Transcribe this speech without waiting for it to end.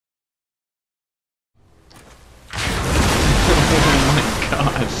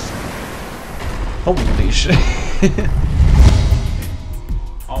Holy shit.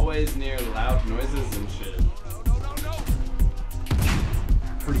 Always near loud noises and shit.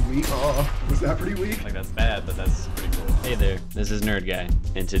 Pretty weak. Oh, was that pretty weak? Like, that's bad, but that's pretty cool. Hey there, this is Nerd Guy,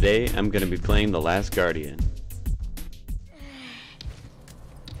 and today I'm gonna be playing The Last Guardian.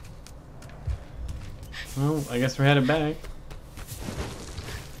 Well, I guess we're headed back.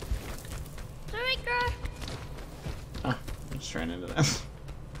 Ah, I'm just trying into that.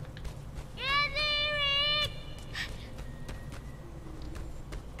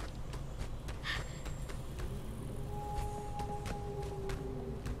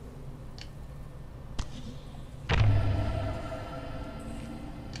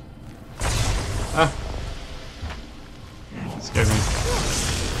 Ah! Scared me.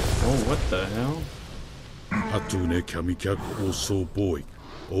 Oh, what the hell? Atune Kamikak also boy,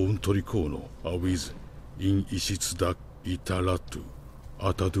 own Torikono, Awiz, in Ishitsudak, Itaratu,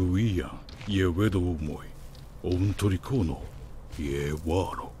 Ataduia, Ye Wedo Moy, own Torikono, Ye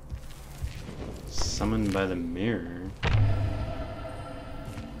Waro. Summoned by the mirror.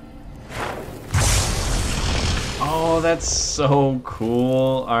 Oh, that's so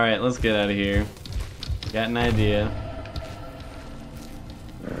cool. Alright, let's get out of here. Got an idea.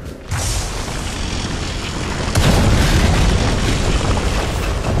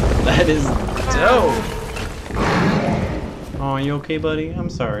 That is dope! Oh, you okay, buddy? I'm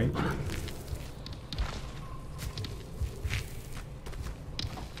sorry.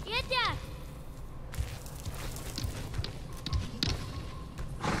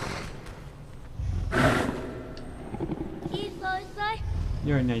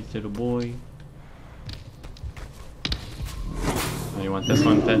 You're a nice little boy. Oh, you want this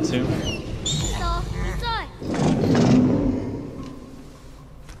one fed too?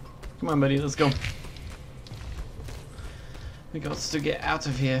 Come on, buddy, let's go. We got to get out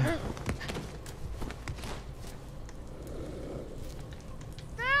of here.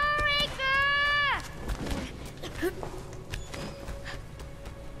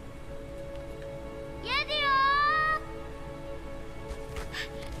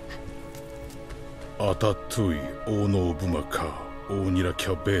 Atatui, Ono Bumaka, Onira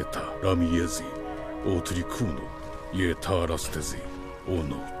Kabeta, Ramiezi, Otrikuno, Ye Tarastezi,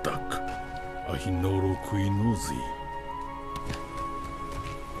 Ono Dak, Ahinoro Kuinuzi.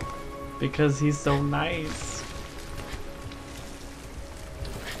 Because he's so nice.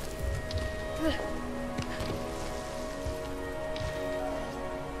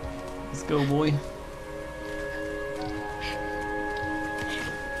 Let's go, boy.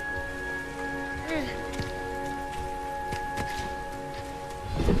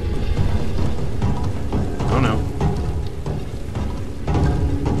 Oh no.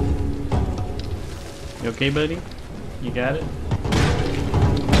 You okay, buddy? You got it?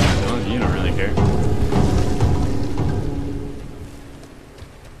 Well, you don't really care.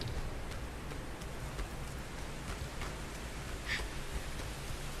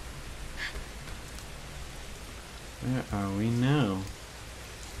 Where are we now?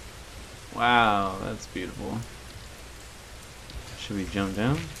 Wow, that's beautiful. Should we jump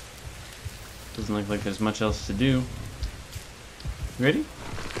down? Doesn't look like there's much else to do. You ready?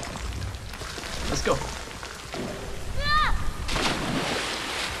 Let's go.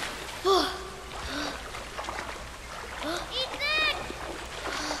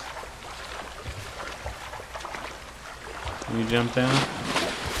 Can you jump down?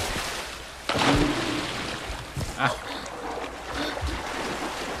 Ah.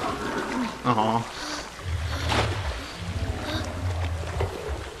 Aww.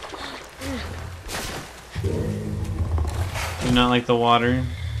 You not like the water?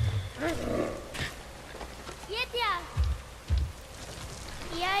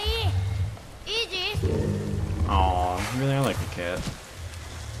 Aw, really, I like a cat.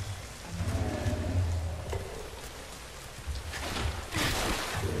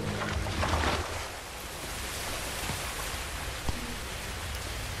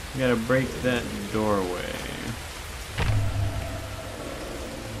 We gotta break that doorway.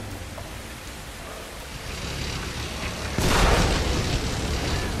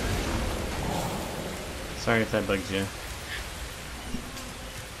 Sorry if that bugs you.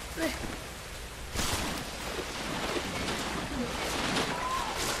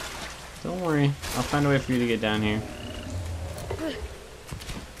 Don't worry, I'll find a way for you to get down here.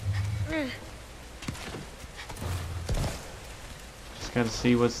 Just gotta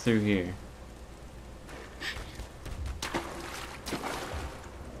see what's through here.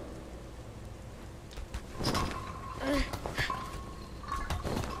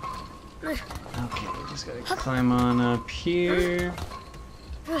 Okay, just gotta climb on up here.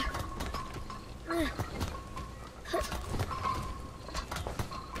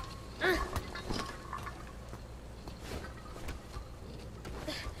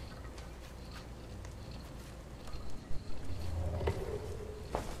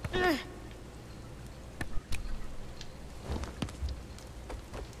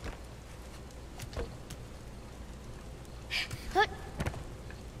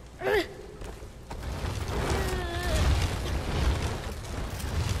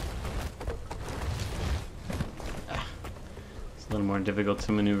 more difficult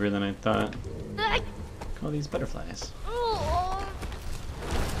to maneuver than I thought. Look at all these butterflies.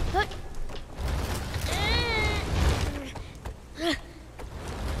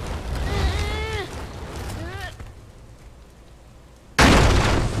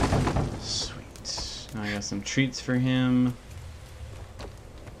 Sweet. Now I got some treats for him.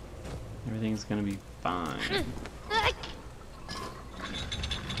 Everything's gonna be fine.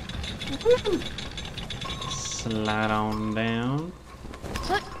 Slide on down.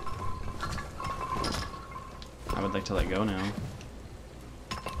 I would like to let go now.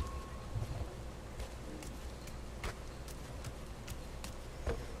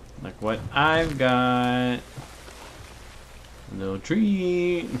 Like what I've got. A little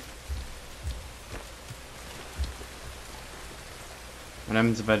treat. What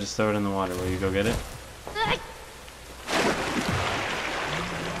happens if I just throw it in the water? Will you go get it?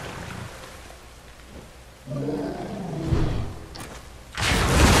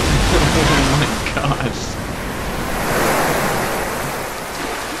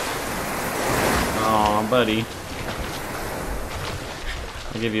 Buddy.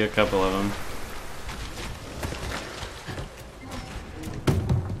 I'll give you a couple of them.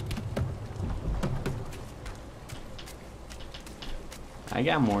 I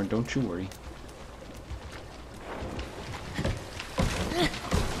got more, don't you worry.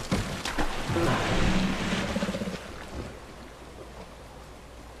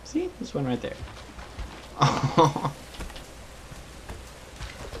 See? This one right there. Oh.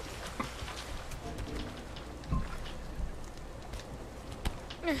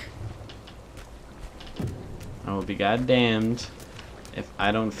 I will be goddamned if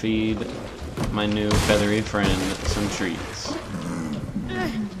I don't feed my new feathery friend some treats.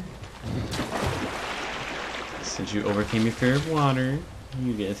 Since you overcame your fear of water,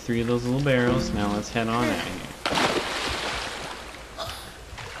 you get 3 of those little barrels. Now let's head on out of here.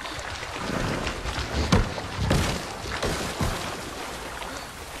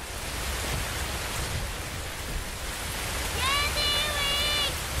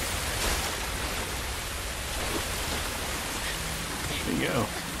 There you go.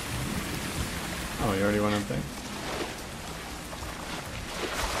 Oh, you already went up there?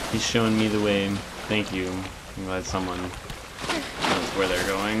 He's showing me the way. Thank you. I'm glad someone knows where they're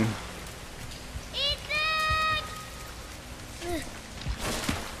going.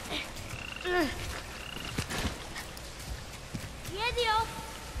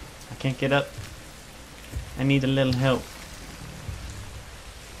 I can't get up. I need a little help.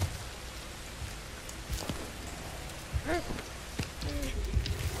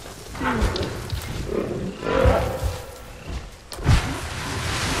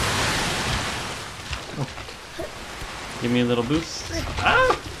 Give me a little boost.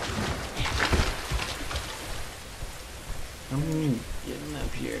 Ah! I'm getting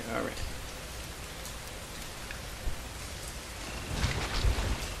up here. Alright.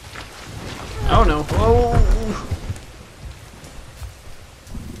 Oh no. Whoa!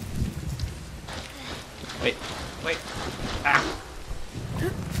 Wait. Wait. Ah!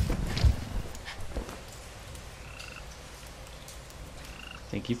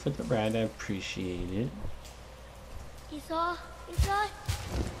 Thank you for the ride. I appreciate it. Esau.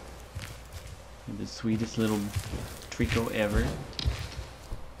 You're the sweetest little Trico ever.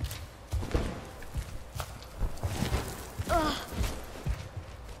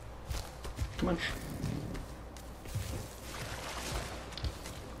 Come on.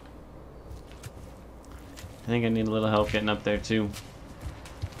 I think I need a little help getting up there too.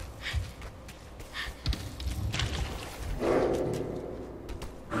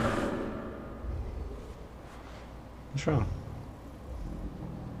 What's wrong?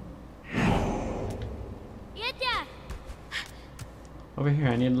 Over here,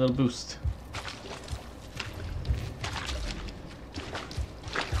 I need a little boost.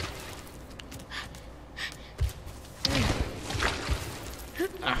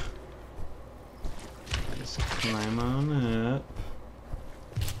 Ah. Just climb on up.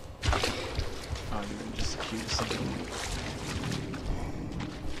 Oh, you're just cute as something.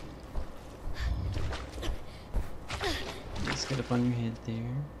 Let's get up on your head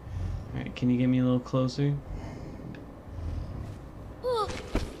there. Alright, can you get me a little closer?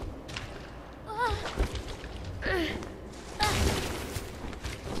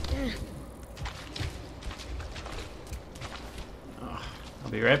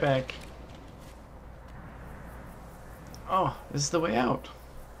 I'll be right back. Oh, this is the way out.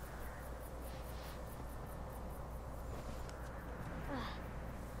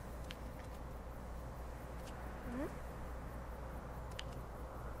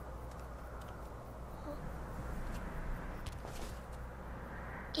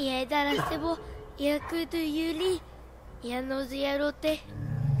 Ia darasebo, ia kutu yuli, ia noziarote,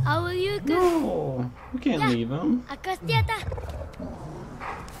 awu yuku, No, you can't leave him. akastiata.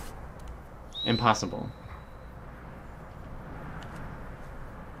 Impossible.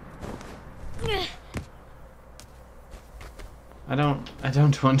 I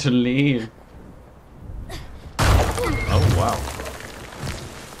don't want to leave. Oh wow.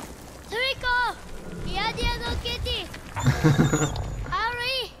 Toriko, ia dia no kiti.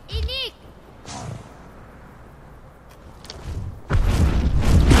 Ari, inik.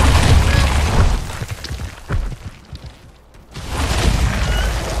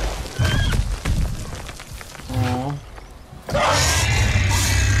 Aww.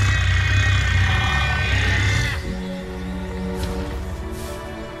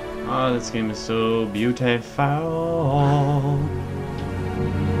 Oh, this game is so beautiful.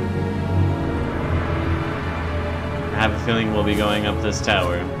 I have a feeling we'll be going up this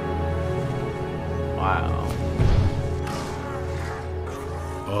tower. Wow.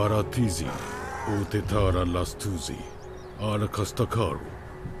 Aratizi, Otetara Lastuzi, Arakastakaru,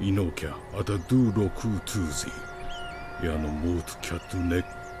 Inokia, Ataduro Kutuzi, Yanomot Katunek,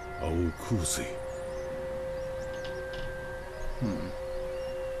 Aokuzi.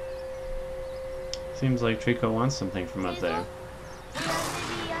 Seems like Trico wants something from up there. Oh,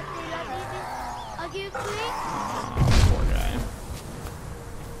 poor guy.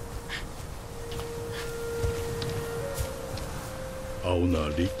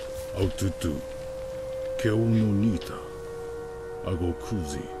 Aonari, Aututu, Keono Nita,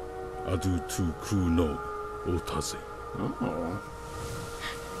 Agokuzi, Adutu Kuno, Otaze. Oh.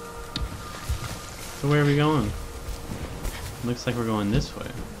 So where are we going? Looks like we're going this way.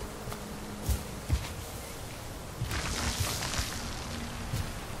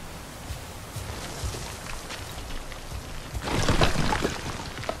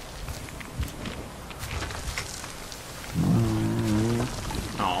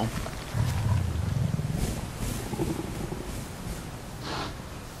 Oh.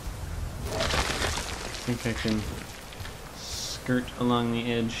 I think I can skirt along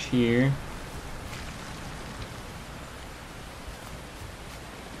the edge here.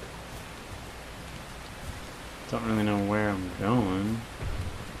 Don't really know where I'm going.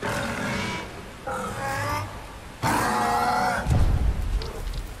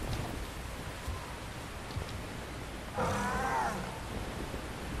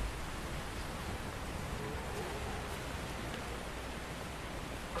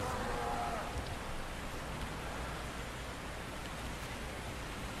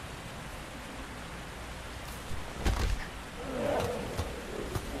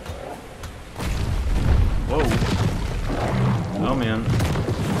 Whoa. Oh man.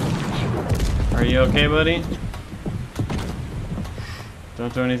 Are you okay, buddy?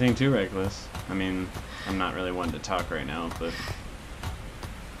 Don't do anything too reckless. I mean, I'm not really one to talk right now, but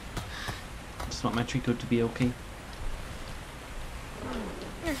I just want my Trico to be okay.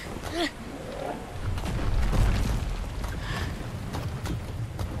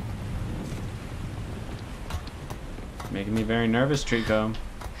 Making me very nervous, Trico.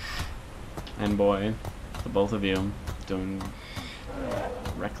 And boy, the both of you doing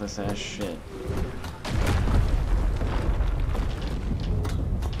reckless ass shit.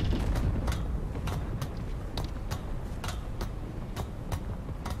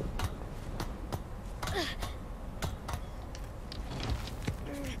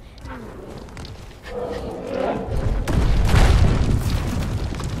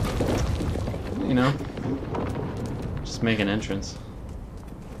 You know, just make an entrance.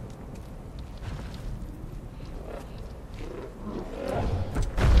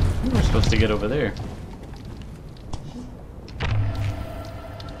 We're supposed to get over there.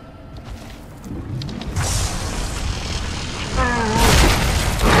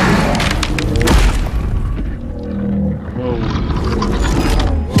 Whoa.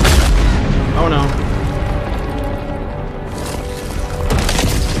 Oh no.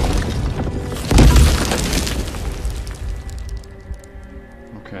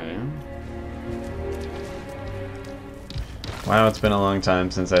 Okay. Wow, it's been a long time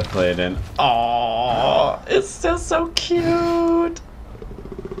since I've played in. Oh, it's still so cute.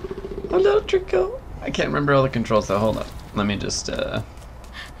 A little Trico. I can't remember all the controls though. Hold up. Let me just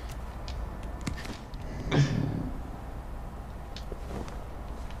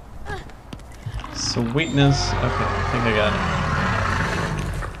Sweetness. Okay, I think I got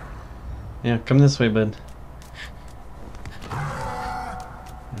it. Yeah, come this way, bud.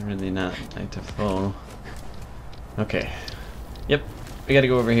 I'm really not like to fall. Okay. Yep, we gotta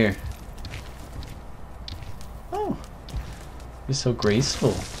go over here. Oh, He's so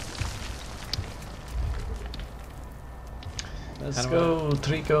graceful. Let's go,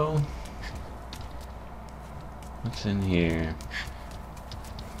 Trico. What's in here?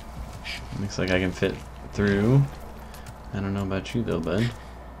 Looks like I can fit through. I don't know about you though, bud.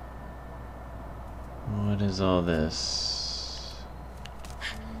 What is all this?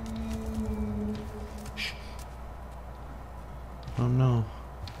 Oh no.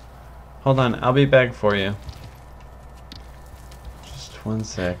 Hold on, I'll be back for you. Just one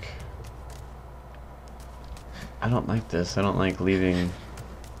sec. I don't like this. I don't like leaving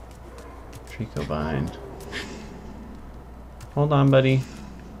Trico behind. Hold on, buddy.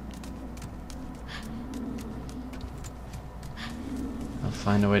 I'll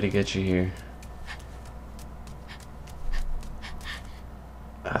find a way to get you here.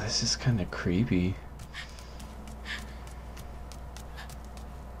 Ah, this is kind of creepy.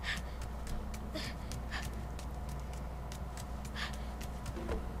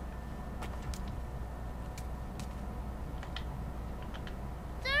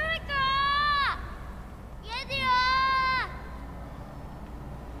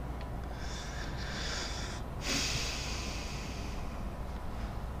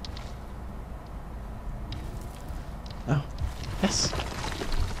 Oh, yes.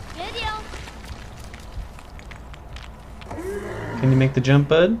 Can you make the jump,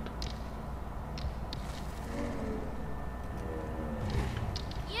 bud?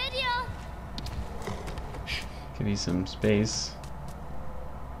 Give you some space.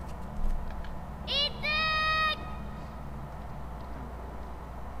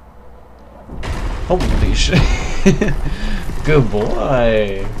 Holy shit. Good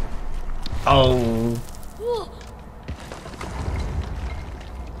boy. Oh.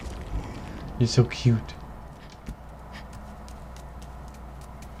 You're so cute.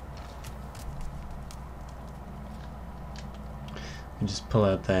 And just pull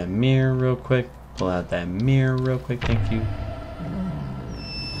out that mirror real quick. Pull out that mirror real quick. Thank you.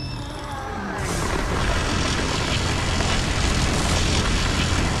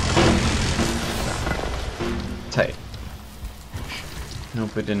 Tight.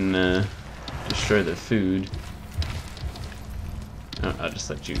 Hope we didn't destroy the food. Oh, I'll just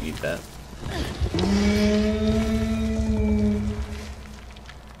let you eat that.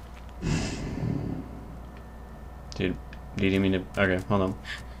 Dude, do you need me to... Okay, hold on.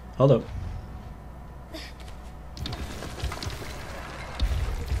 Hold up.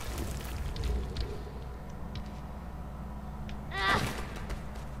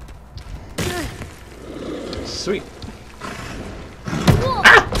 Sweet.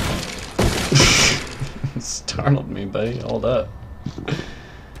 Ah! Startled me, buddy. Hold up.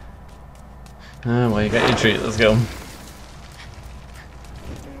 Well, you got your treat. Let's go.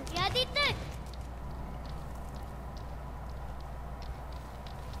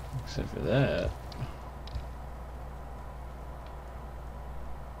 Except for that.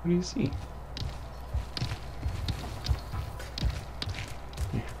 What do you see?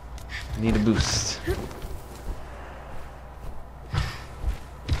 Here. I need a boost.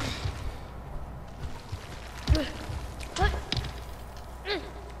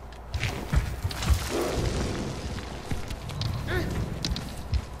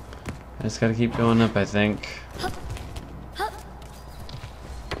 I just gotta keep going up, I think.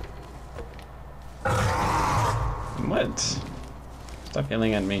 What? Stop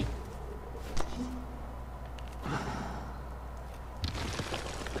yelling at me.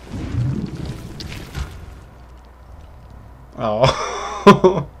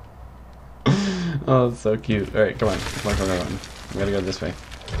 Oh. Oh, that's so cute. Alright, come on. Come on, come on, come on. We gotta go this way.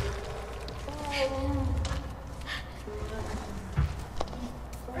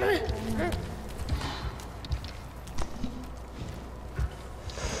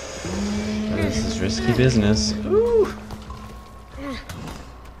 This is risky business. Ooh.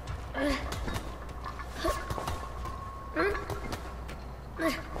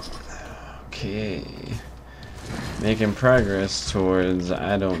 Okay. Making progress towards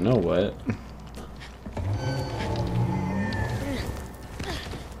I don't know what.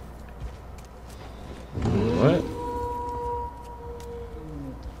 What?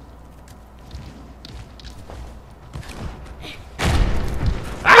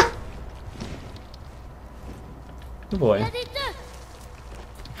 Ah! Good boy.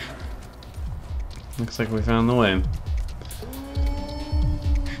 Looks like we found the way.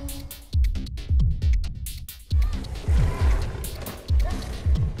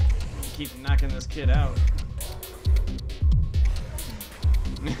 Keep knocking this kid out.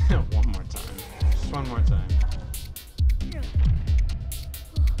 One more time. Just one more time.